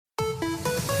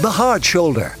The Hard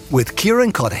Shoulder with Kieran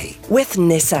with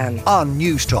Nissan on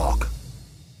News Talk.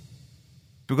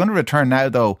 We're going to return now,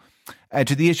 though,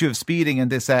 to the issue of speeding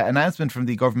and this announcement from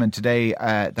the government today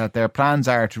that their plans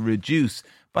are to reduce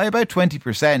by about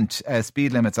 20%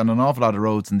 speed limits on an awful lot of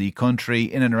roads in the country,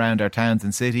 in and around our towns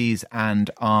and cities,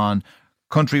 and on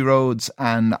country roads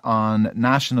and on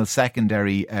national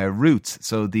secondary routes.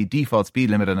 So the default speed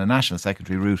limit on a national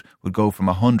secondary route would go from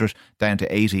 100 down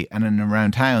to 80, and in and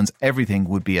around towns everything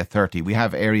would be at 30. We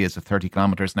have areas of 30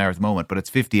 kilometres an hour at the moment, but it's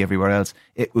 50 everywhere else.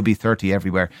 It would be 30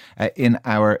 everywhere in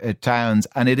our towns,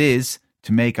 and it is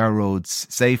to make our roads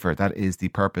safer. That is the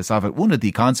purpose of it. One of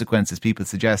the consequences people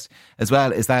suggest as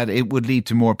well is that it would lead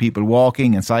to more people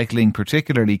walking and cycling,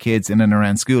 particularly kids in and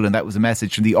around school. And that was a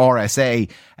message from the RSA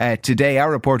today. Our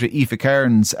reporter Aoife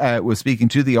Cairns was speaking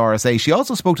to the RSA. She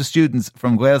also spoke to students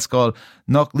from Gaelscoil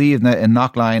Knockleavna in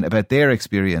Knockline about their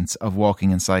experience of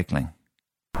walking and cycling.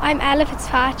 I'm Ella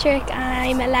Fitzpatrick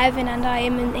and I'm 11 and I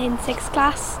am in 6th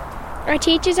class. Our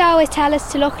teachers always tell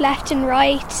us to look left and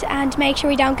right and make sure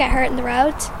we don't get hurt on the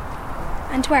road,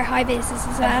 and to wear high vises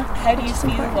as well. How do you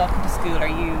feel walking to school? Are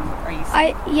you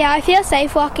safe? I feel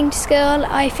safe walking to school.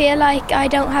 I feel like I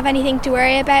don't have anything to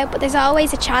worry about, but there's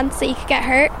always a chance that you could get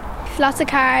hurt. Lots of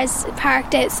cars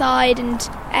parked outside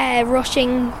and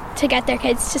rushing to get their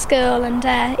kids to school, and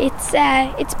it's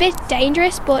a bit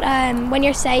dangerous, but when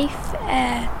you're safe,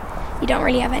 you don't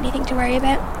really have anything to worry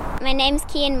about. My name's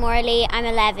Kieran Morley, I'm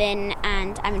 11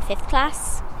 and I'm in 5th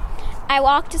class. I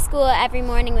walk to school every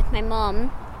morning with my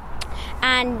mum,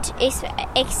 and it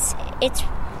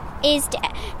is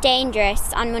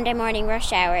dangerous on Monday morning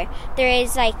rush hour. There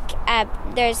is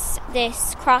there's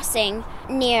this crossing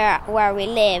near where we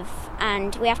live,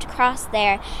 and we have to cross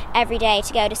there every day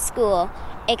to go to school,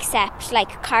 except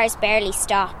cars barely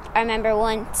stop. I remember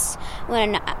once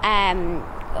when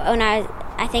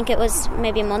I think it was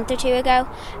maybe a month or two ago,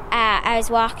 I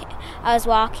was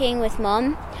walking with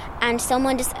Mum, and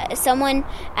someone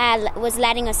was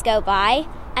letting us go by,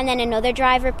 and then another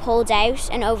driver pulled out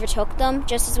and overtook them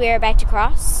just as we were about to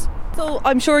cross. So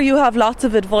I'm sure you have lots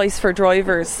of advice for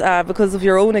drivers because of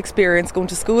your own experience going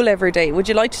to school every day. Would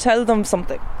you like to tell them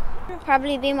something?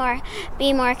 Probably be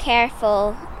more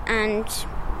careful and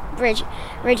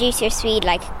reduce your speed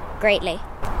greatly.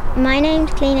 My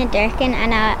name's Cleena Durkin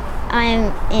and I'm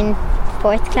in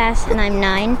 4th class and I'm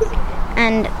 9,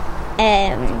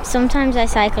 and sometimes I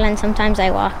cycle and sometimes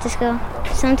I walk to school.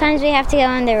 Sometimes we have to go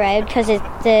on the road because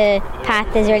the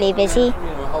path is really busy,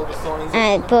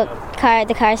 but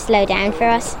the cars slow down for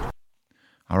us.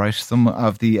 All right, some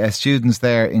of the students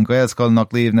there in Gaelscoil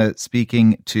Knockleavna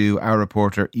speaking to our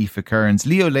reporter Aoife Cairns.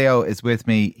 Leo Lieghio is with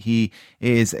me. He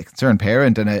is a concerned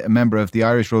parent and a member of the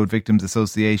Irish Road Victims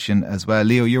Association as well.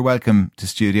 Leo, you're welcome to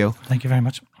studio. Thank you very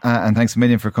much. And thanks a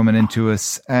million for coming in to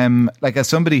us. As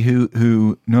somebody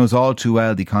who knows all too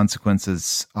well the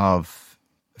consequences of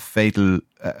fatal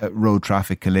road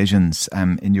traffic collisions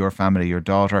in your family, your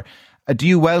daughter, do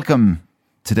you welcome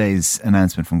today's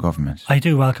announcement from government? I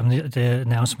do welcome the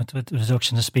announcement with the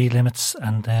reduction of speed limits,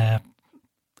 and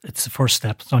it's the first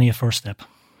step. It's only a first step.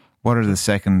 What are the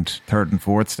second, third and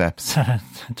fourth steps?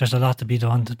 There's a lot to be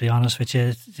done, to be honest with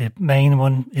you. The main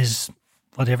one is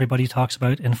what everybody talks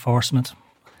about, enforcement.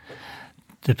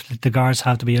 The guards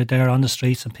have to be out there on the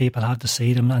streets and people have to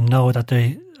see them and know that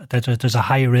there's a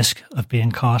high risk of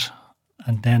being caught,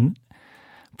 and then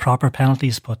proper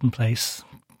penalties put in place.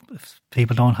 If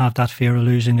people don't have that fear of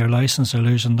losing their licence or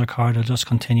losing their car, they'll just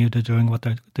continue to doing what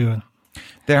they're doing.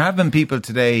 There have been people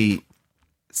today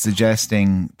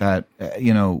suggesting that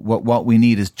what we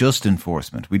need is just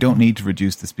enforcement. We don't need to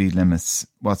reduce the speed limits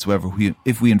whatsoever.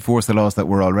 If we enforce the laws that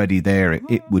were already there,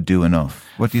 it would do enough.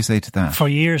 What do you say to that? For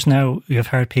years now, you've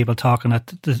heard people talking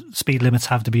that the speed limits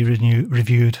have to be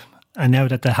reviewed, and now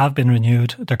that they have been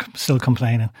renewed, they're still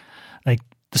complaining.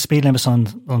 The speed limits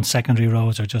on secondary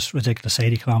roads are just ridiculous.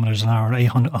 80 kilometres an hour,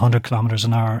 100 kilometres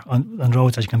an hour on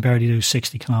roads that you can barely do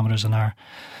 60 kilometres an hour.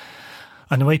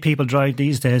 And the way people drive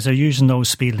these days, they're using those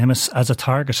speed limits as a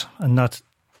target and not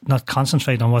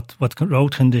concentrate on what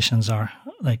road conditions are.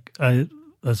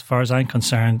 As far as I'm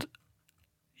concerned,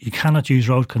 you cannot use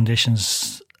road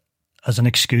conditions as an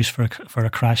excuse for a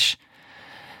crash.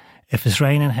 If it's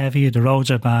raining heavy, the roads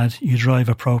are bad, you drive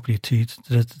appropriately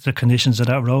to the conditions of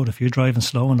that road. If you're driving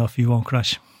slow enough, you won't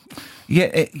crash.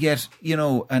 Yeah, yet,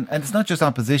 and it's not just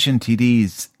opposition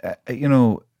TDs,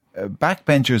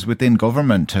 backbenchers within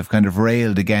government have kind of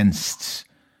railed against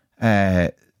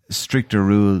stricter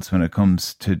rules when it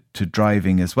comes to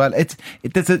driving as well.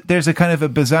 There's a kind of a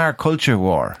bizarre culture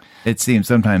war, it seems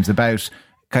sometimes, about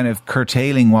kind of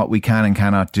curtailing what we can and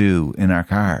cannot do in our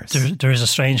cars. There is a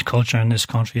strange culture in this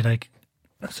country.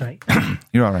 Sorry.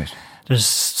 You're all right. There's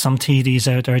some TDs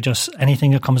out there, just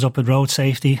anything that comes up with road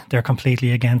safety, they're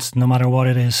completely against, no matter what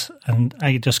it is. And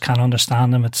I just can't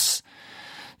understand them.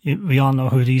 We all know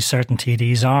who these certain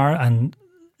TDs are, and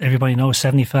everybody knows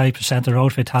 75% of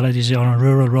road fatalities are on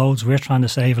rural roads. We're trying to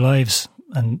save lives,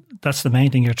 and that's the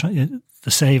main thing. You're trying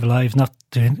to save lives, not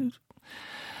to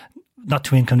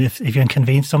if you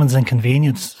inconvenience someone's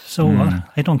inconvenience. So what?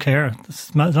 I don't care.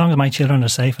 As long as my children are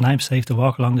safe and I'm safe to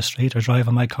walk along the street or drive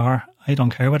in my car, I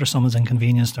don't care whether someone's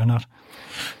inconvenienced or not.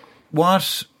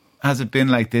 What has it been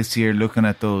like this year, looking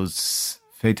at those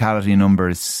fatality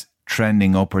numbers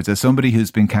trending upwards? As somebody who's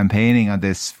been campaigning on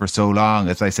this for so long,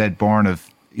 as I said, born of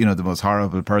the most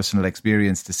horrible personal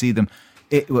experience, to see them,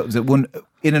 was it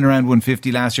in and around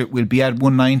 150 last year. We'll be at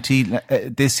 190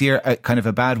 this year. Kind of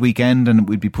a bad weekend, and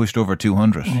we'd be pushed over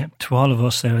 200. Yeah, to all of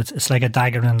us, it's like a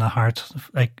dagger in the heart.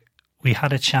 Like, we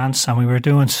had a chance and we were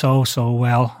doing so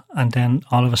well, and then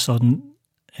all of a sudden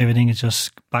everything is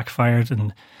just backfired,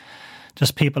 and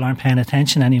just people aren't paying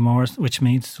attention anymore, which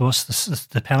means to us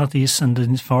the penalties and the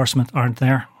enforcement aren't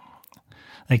there.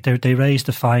 Like, they raised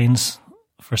the fines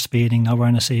for speeding, not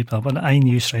wearing a seatbelt, but I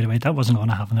knew straight away that wasn't going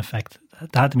to have an effect.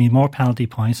 There had to be more penalty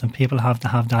points, and people have to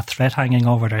have that threat hanging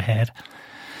over their head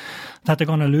that they're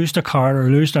going to lose their car or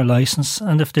lose their licence,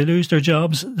 and if they lose their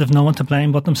jobs, they've no one to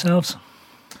blame but themselves.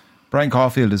 Brian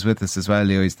Caulfield is with us as well,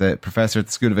 Leo. He's the professor at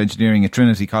the School of Engineering at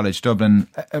Trinity College Dublin.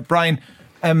 Brian,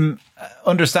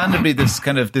 understandably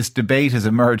this debate has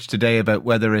emerged today about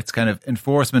whether it's kind of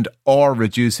enforcement or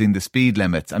reducing the speed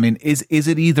limits. I mean, is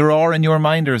it either or in your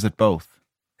mind, or is it both?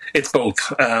 It's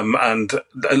both, and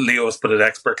Leo has put it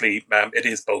expertly. It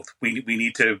is both. We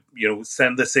need to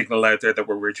send the signal out there that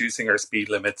we're reducing our speed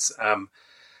limits,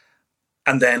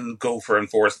 and then go for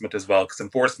enforcement as well, because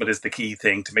enforcement is the key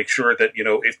thing to make sure that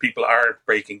if people are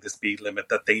breaking the speed limit,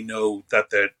 that they know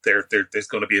that there's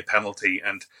going to be a penalty.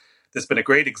 And there's been a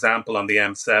great example on the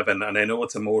M7, and I know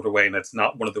it's a motorway and it's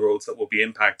not one of the roads that will be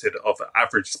impacted, of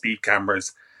average speed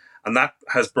cameras. And that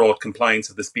has brought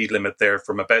compliance of the speed limit there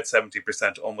from about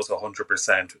 70% to almost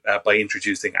 100% by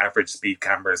introducing average speed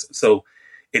cameras. So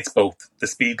it's both the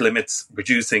speed limits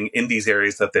reducing in these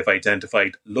areas that they've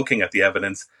identified, looking at the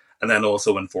evidence, and then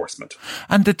also enforcement.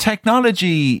 And the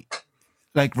technology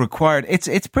required,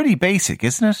 it's pretty basic,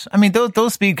 isn't it? I mean,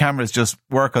 those speed cameras just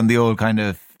work on the old kind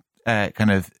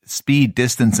of speed,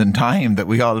 distance and time that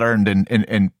we all learned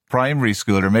in primary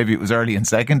school, or maybe it was early in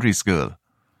secondary school.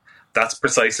 That's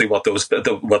precisely what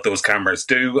those cameras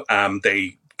do.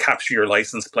 They capture your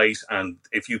license plate, and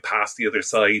if you pass the other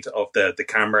side of the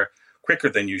camera quicker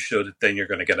than you should, then you're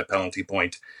going to get a penalty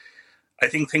point. I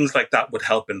think things like that would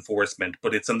help enforcement,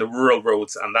 but it's on the rural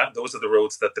roads, and those are the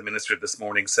roads that the minister this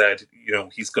morning said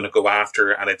he's going to go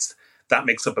after, and that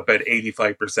makes up about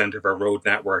 85% of our road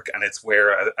network, and it's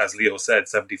where, as Leo said,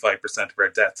 75% of our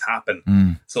deaths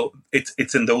happen. So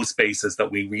it's in those spaces that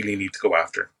we really need to go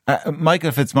after.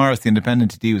 Michael Fitzmaurice, the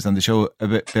independent TD, was on the show a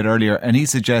bit earlier, and he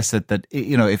suggested that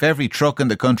if every truck in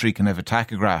the country can have a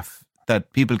tachograph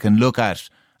that people can look at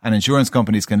and insurance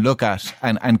companies can look at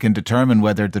and can determine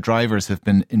whether the drivers have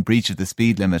been in breach of the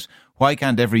speed limit, why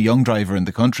can't every young driver in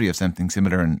the country have something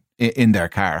similar in their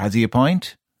car? Has he a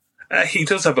point? He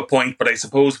does have a point, but I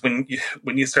suppose when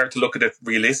you start to look at it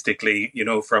realistically,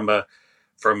 from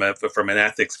an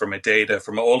ethics, from a data,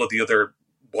 from all of the other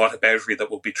whataboutery that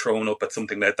will be thrown up at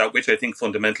something like that, which I think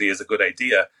fundamentally is a good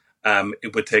idea,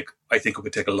 it would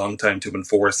take a long time to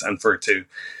enforce and for it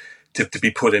to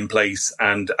be put in place.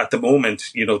 And at the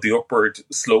moment, the upward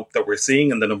slope that we're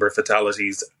seeing in the number of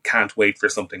fatalities can't wait for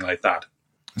something like that.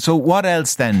 So what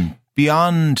else then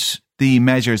beyond the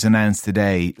measures announced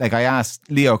today? Like, I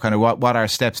asked Leo kind of what are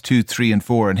steps 2, 3 and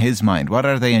 4 in his mind. What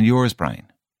are they in yours, Brian?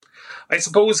 I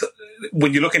suppose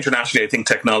when you look internationally, I think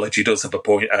technology does have a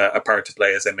part to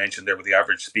play, as I mentioned there with the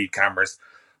average speed cameras.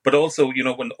 But also,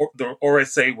 when the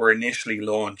RSA were initially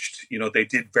launched, they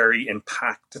did very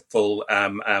impactful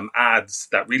ads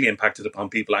that really impacted upon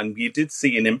people. And you did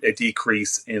see a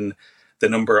decrease in the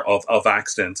number of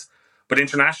accidents. But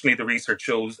internationally, the research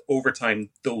shows over time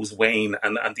those wane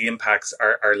and the impacts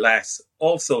are less.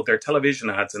 Also, their television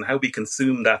ads and how we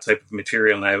consume that type of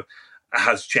material now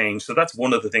has changed. So that's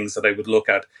one of the things that I would look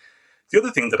at. The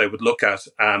other thing that I would look at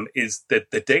is the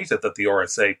data that the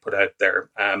RSA put out there.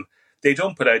 They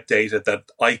don't put out data that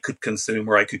I could consume,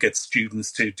 or I could get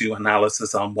students to do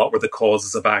analysis on what were the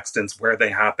causes of accidents, where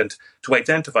they happened, to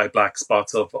identify black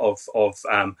spots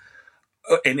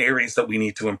in areas that we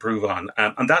need to improve on.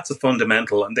 And that's a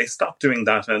fundamental. And they stopped doing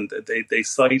that, and they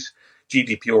cite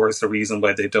GDPR is the reason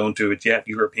why they don't do it yet.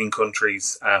 European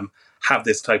countries have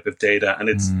this type of data, and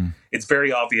it's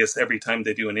very obvious every time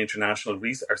they do an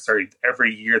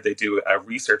every year they do a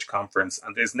research conference,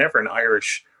 and there's never an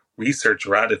Irish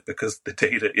researcher at it because the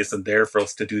data isn't there for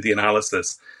us to do the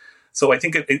analysis. So I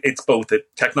think it's both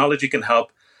that technology can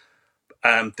help,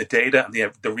 the data and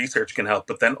the research can help,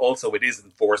 but then also it is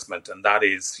enforcement, and that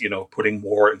is, putting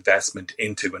more investment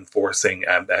into enforcing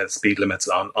speed limits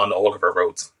on all of our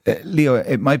roads. Leo,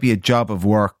 it might be a job of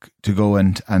work to go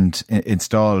and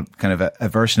install kind of a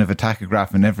version of a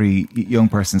tachograph in every young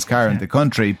person's car in the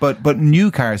country, but new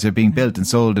cars are being built and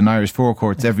sold in Irish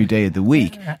forecourts every day of the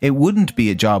week. It wouldn't be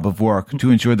a job of work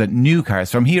to ensure that new cars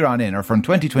from here on in, or from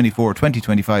 2024,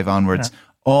 2025 onwards,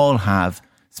 all have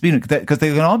speed, because they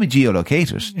can all be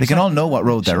geolocated. They can all know what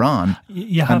road they're on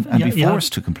and be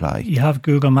forced to comply. You have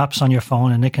Google Maps on your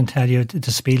phone, and it can tell you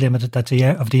the speed limit of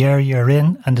the area you're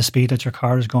in and the speed that your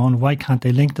car is going. Why can't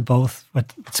they link to both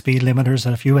with speed limiters?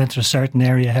 And if you enter a certain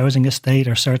area, housing estate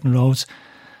or certain roads,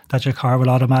 that your car will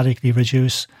automatically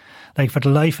reduce. Like, for the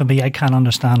life of me, I can't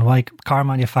understand why car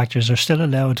manufacturers are still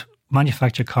allowed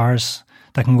manufacture cars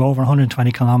that can go over 120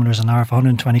 kilometres an hour. If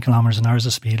 120 kilometres an hour is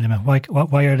the speed limit,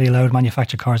 why are they allowed to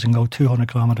manufacture cars that can go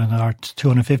 200 kilometres an hour,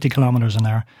 250 kilometres an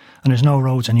hour? And there's no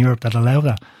roads in Europe that allow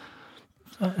that.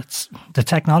 The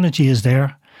technology is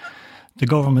there. The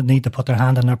government need to put their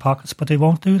hand in their pockets, but they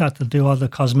won't do that. They'll do all the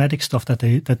cosmetic stuff that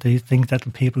they think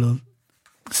that people will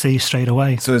see straight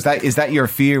away. So is that your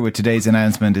fear with today's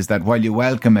announcement, is that while you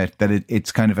welcome it, that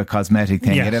it's kind of a cosmetic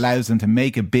thing? Yes. It allows them to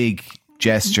make a big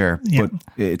gesture, but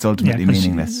it's ultimately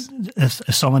meaningless.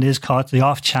 If someone is caught, the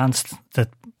off chance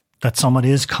that someone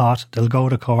is caught, they'll go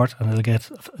to court and they'll get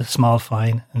a small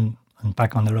fine and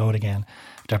back on the road again.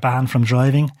 If they're banned from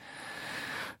driving,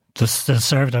 they'll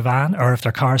serve their van, or if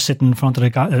their car's sitting in front of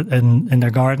in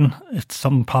their garden, if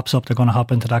something pops up, they're going to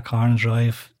hop into that car and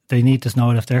drive. They need to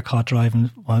know that if they're caught driving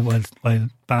while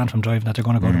banned from driving, that they're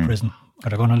going to go to prison, or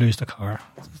they're going to lose the car.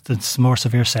 It's more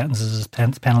severe sentences,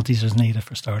 penalties is needed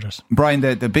for starters. Brian,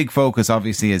 the big focus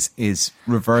obviously is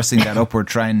reversing that upward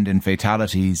trend in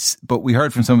fatalities. But we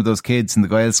heard from some of those kids in the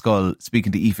Gaelscoil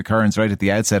speaking to Aoife Kearns right at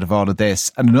the outset of all of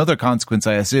this. And another consequence,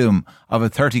 I assume, of a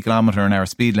 30 kilometre an hour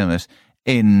speed limit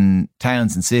in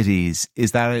towns and cities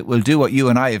is that it will do what you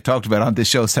and I have talked about on this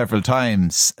show several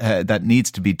times, that needs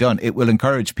to be done. It will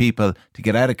encourage people to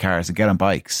get out of cars and get on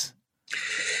bikes.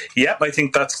 Yeah, I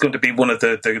think that's going to be one of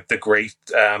the great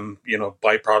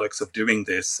byproducts of doing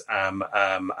this. And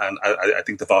I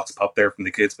think the vox pop there from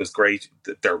the kids was great.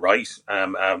 They're right.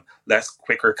 Less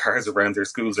quicker cars around their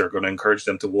schools are going to encourage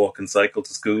them to walk and cycle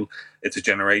to school. It's a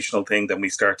generational thing. Then we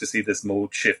start to see this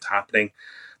mode shift happening.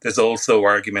 There's also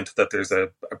argument that there's a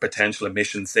potential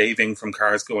emission saving from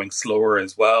cars going slower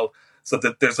as well. So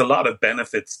that there's a lot of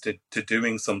benefits to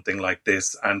doing something like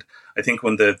this. And I think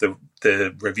when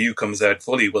the review comes out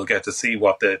fully, we'll get to see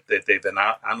what they've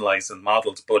analysed and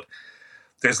modelled. But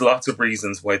there's lots of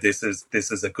reasons why this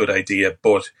is a good idea.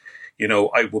 But,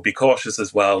 I will be cautious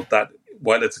as well that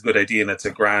while it's a good idea and it's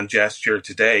a grand gesture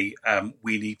today,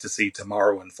 we need to see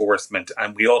tomorrow enforcement.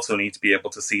 And we also need to be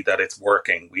able to see that it's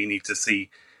working. We need to see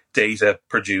data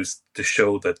produced to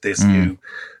show that this new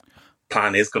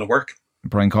plan is going to work.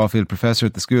 Brian Caulfield, Professor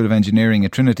at the School of Engineering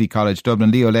at Trinity College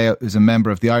Dublin. Leo Lieghio is a member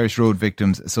of the Irish Road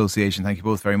Victims Association. Thank you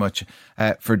both very much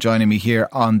for joining me here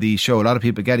on the show. A lot of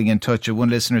people getting in touch. One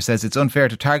listener says it's unfair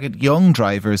to target young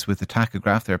drivers with the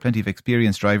tachograph. There are plenty of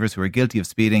experienced drivers who are guilty of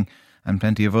speeding and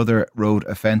plenty of other road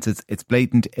offences. It's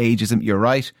blatant ageism. You're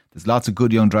right. There's lots of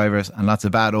good young drivers and lots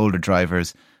of bad older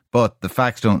drivers. But the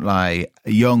facts don't lie.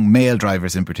 Young male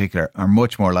drivers in particular are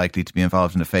much more likely to be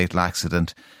involved in a fatal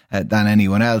accident than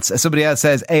anyone else. Somebody else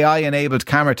says AI-enabled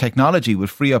camera technology would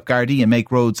free up Gardaí and make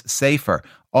roads safer,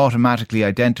 automatically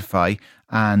identify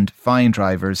and fine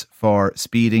drivers for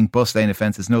speeding, bus lane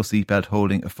offences, no seatbelt,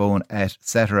 holding a phone,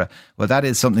 etc. Well, that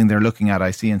is something they're looking at.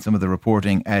 I see in some of the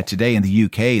reporting today in the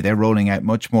UK, they're rolling out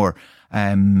much more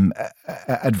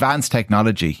advanced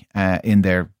technology in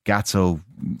their Gatso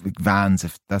vans,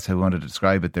 if that's how we want to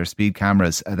describe it. Their speed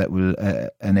cameras that will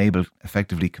enable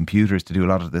effectively computers to do a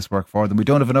lot of this work for them. We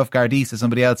don't have enough Gardaí, says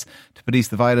somebody else, to police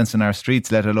the violence in our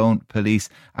streets, let alone police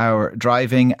our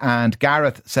driving. And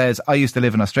Gareth says, I used to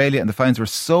live in Australia and the fines were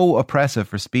so oppressive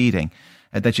for speeding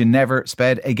that you never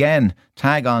sped again.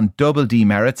 Tag on double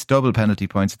demerits, double penalty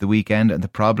points at the weekend, and the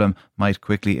problem might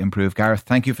quickly improve. Gareth,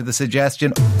 thank you for the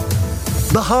suggestion.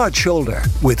 The Hard Shoulder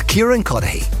with Kieran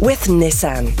with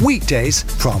Nissan. Weekdays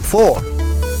from 4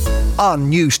 on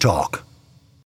News Talk.